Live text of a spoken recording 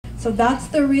So that's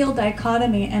the real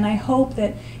dichotomy, and I hope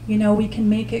that, you know, we can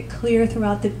make it clear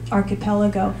throughout the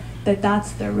archipelago that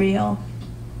that's the real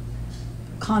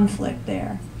conflict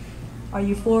there. Are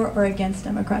you for or against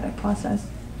democratic process?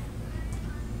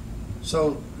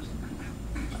 So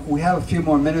we have a few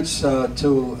more minutes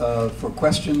for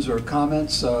questions or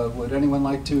comments. Would anyone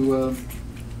like to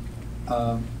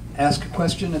ask a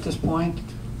question at this point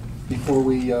before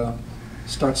we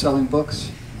start selling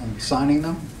books and signing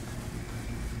them?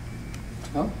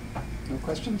 No? No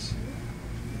questions?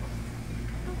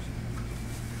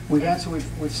 We've answered,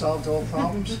 we've solved all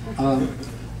problems?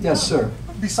 Yes, sir.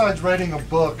 Besides writing a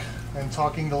book and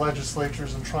talking to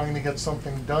legislatures and trying to get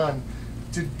something done,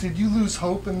 did you lose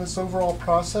hope in this overall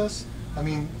process? I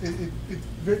mean,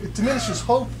 it diminishes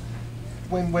hope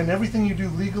when everything you do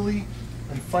legally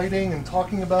and fighting and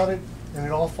talking about it, and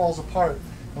it all falls apart.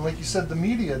 And like you said, the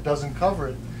media doesn't cover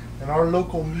it. And our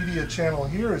local media channel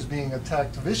here is being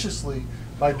attacked viciously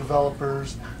by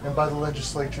developers and by the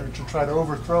legislature to try to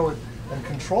overthrow it and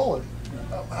control it.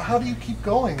 How do you keep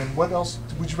going, and what else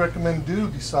would you recommend do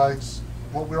besides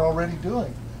what we're already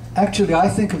doing? Actually, I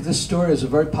think of this story as a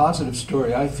very positive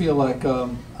story. I feel like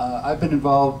I've been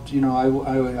involved, you know,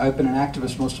 I've been an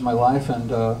activist most of my life,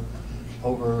 and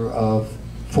over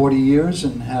 40 years,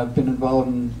 and have been involved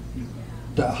in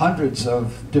hundreds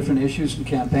of different issues and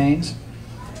campaigns.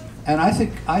 And I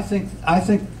think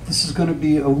this is going to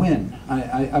be a win.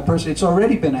 I personally, it's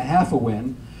already been a half a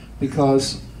win,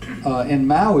 because in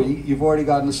Maui, you've already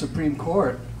gotten the Supreme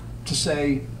Court to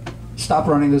say, stop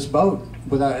running this boat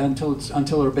until it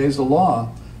obeys the law.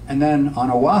 And then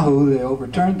on Oahu, they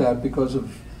overturned that because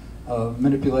of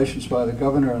manipulations by the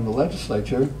governor and the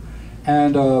legislature.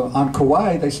 And on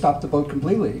Kauai, they stopped the boat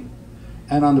completely.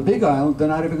 And on the Big Island, they're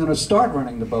not even going to start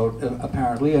running the boat,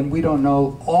 apparently, and we don't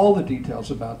know all the details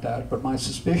about that, but my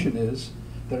suspicion is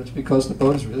that it's because the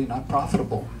boat is really not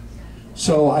profitable.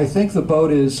 So I think the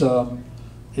boat is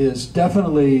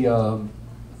definitely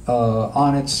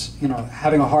on its, you know,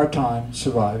 having a hard time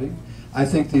surviving. I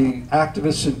think the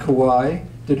activists in Kauai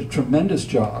did a tremendous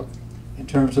job in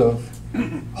terms of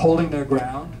holding their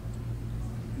ground,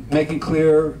 making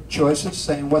clear choices,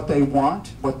 saying what they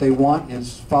want. What they want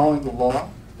is following the law.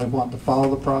 They want to follow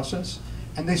the process,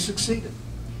 and they succeeded.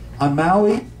 On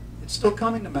Maui, it's still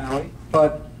coming to Maui,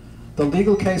 but the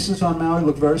legal cases on Maui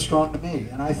look very strong to me,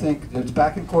 and I think it's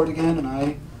back in court again, and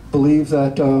I believe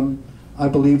that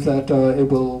it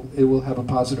will have a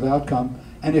positive outcome.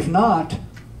 And if not,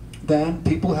 then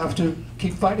people have to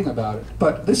keep fighting about it.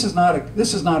 But this is not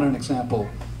an example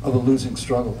of a losing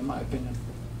struggle, in my opinion.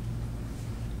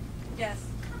 Yes.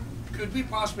 Could we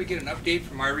possibly get an update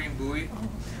from Irene Bowie?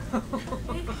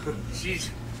 She's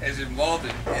as involved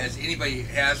as anybody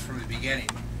has from the beginning.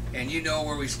 And you know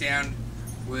where we stand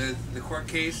with the court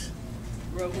case?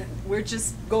 We're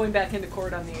just going back into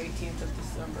court on the 18th of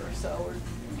December, so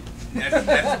we're...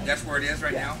 That's where it is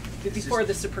right now? Before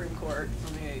the Supreme Court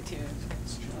on the 18th.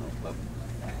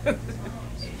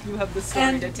 You have the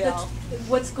story to tell.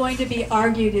 What's going to be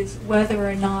argued is whether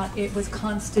or not it was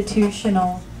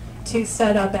constitutional to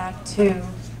set up Act 2,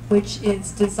 which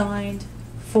is designed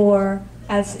for,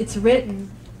 as it's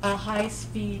written, a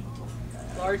high-speed,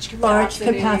 large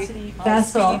capacity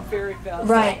vessel. Ferry vessel.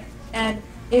 Right. And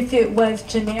if it was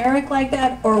generic like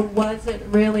that, or was it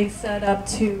really set up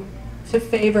to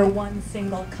favor one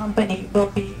single company, will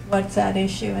be what's at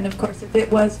issue. And of course, if it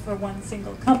was for one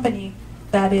single company,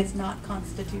 that is not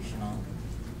constitutional.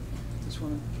 This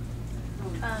one.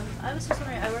 I was just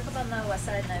wondering, I work up on the west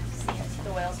side, and I've seen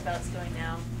the whales ballots going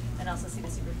now, and also see the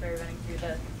Superferry running through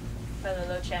the Feather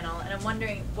Low Channel. And I'm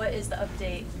wondering, what is the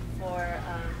update for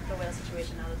the whale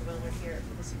situation now that the whales are here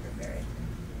for the Superferry?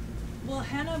 Well,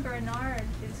 Hannah Bernard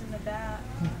is in the back.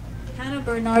 Hannah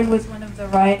Bernard was one of the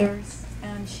writers,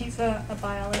 and she's a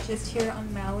biologist here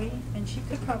on Maui, and she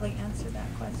could probably answer that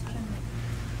question.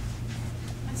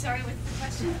 I'm sorry, what's the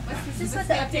question? Is this what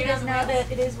the update is now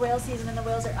that it is whale season and the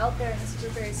whales are out there and the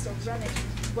Superferry is still running?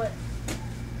 What,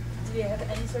 do they have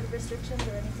any sort of restrictions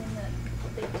or anything that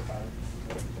they can follow?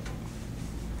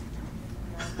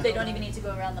 They don't even need to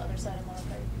go around the other side of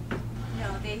Molokai.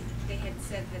 No, they had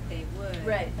said that they would.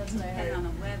 Right, that's what I heard. Depending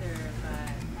on the weather,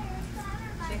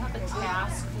 but They have a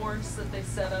task force that they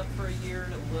set up for a year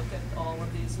to look at all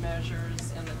of these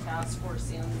measures, and the task force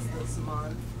ends this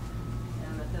month.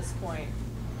 And at this point,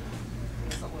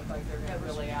 it doesn't look like they're going to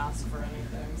really ask for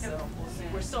anything, so we'll see.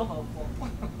 We're still hopeful.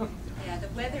 yeah, the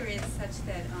weather is such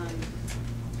that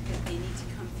they need to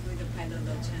come through the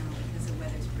Pailolo Channel because the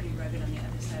weather's pretty rugged on the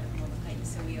other side of Molokai,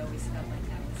 so we always felt like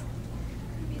that was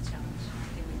going to be a challenge.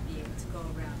 They wouldn't be able to go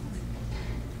around.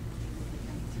 They would be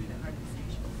coming through the heart of the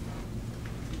sanctuary.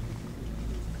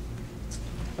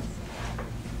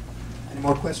 Any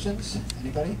more questions?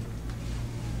 Anybody?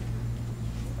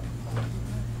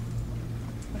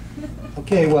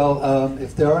 Okay, well,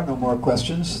 if there are no more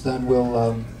questions, then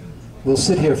we'll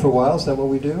sit here for a while. Is that what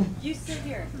we do? You sit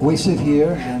here. We sit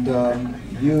here, and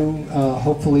you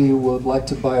hopefully would like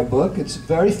to buy a book. It's a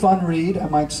very fun read, I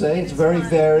might say. It's very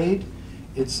varied.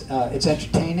 It's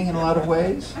entertaining in a lot of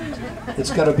ways.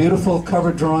 It's got a beautiful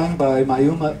cover drawing by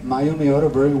Mayumi Oda, a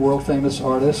very world-famous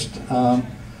artist.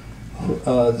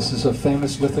 This is a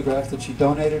famous lithograph that she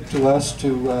donated to us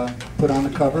to put on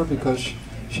the cover because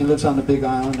she lives on the Big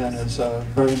Island and is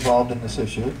very involved in this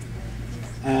issue.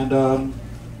 And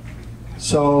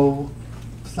so,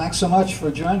 thanks so much for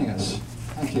joining us.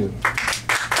 Thank you.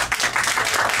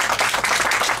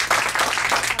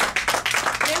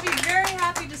 They'll be very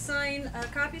happy to sign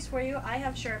copies for you. I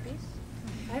have Sharpies.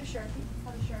 I have Sharpie.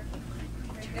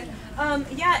 Very good.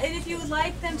 Yeah, and if you would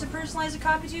like them to personalize a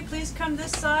copy to you, please come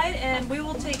this side and we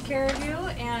will take care of you.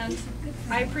 And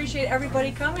I appreciate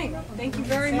everybody coming. Thank you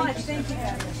very much. Thank you.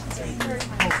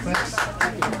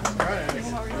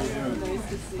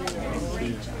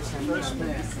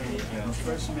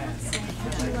 First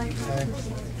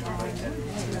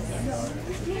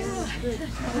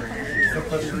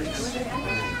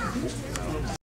man.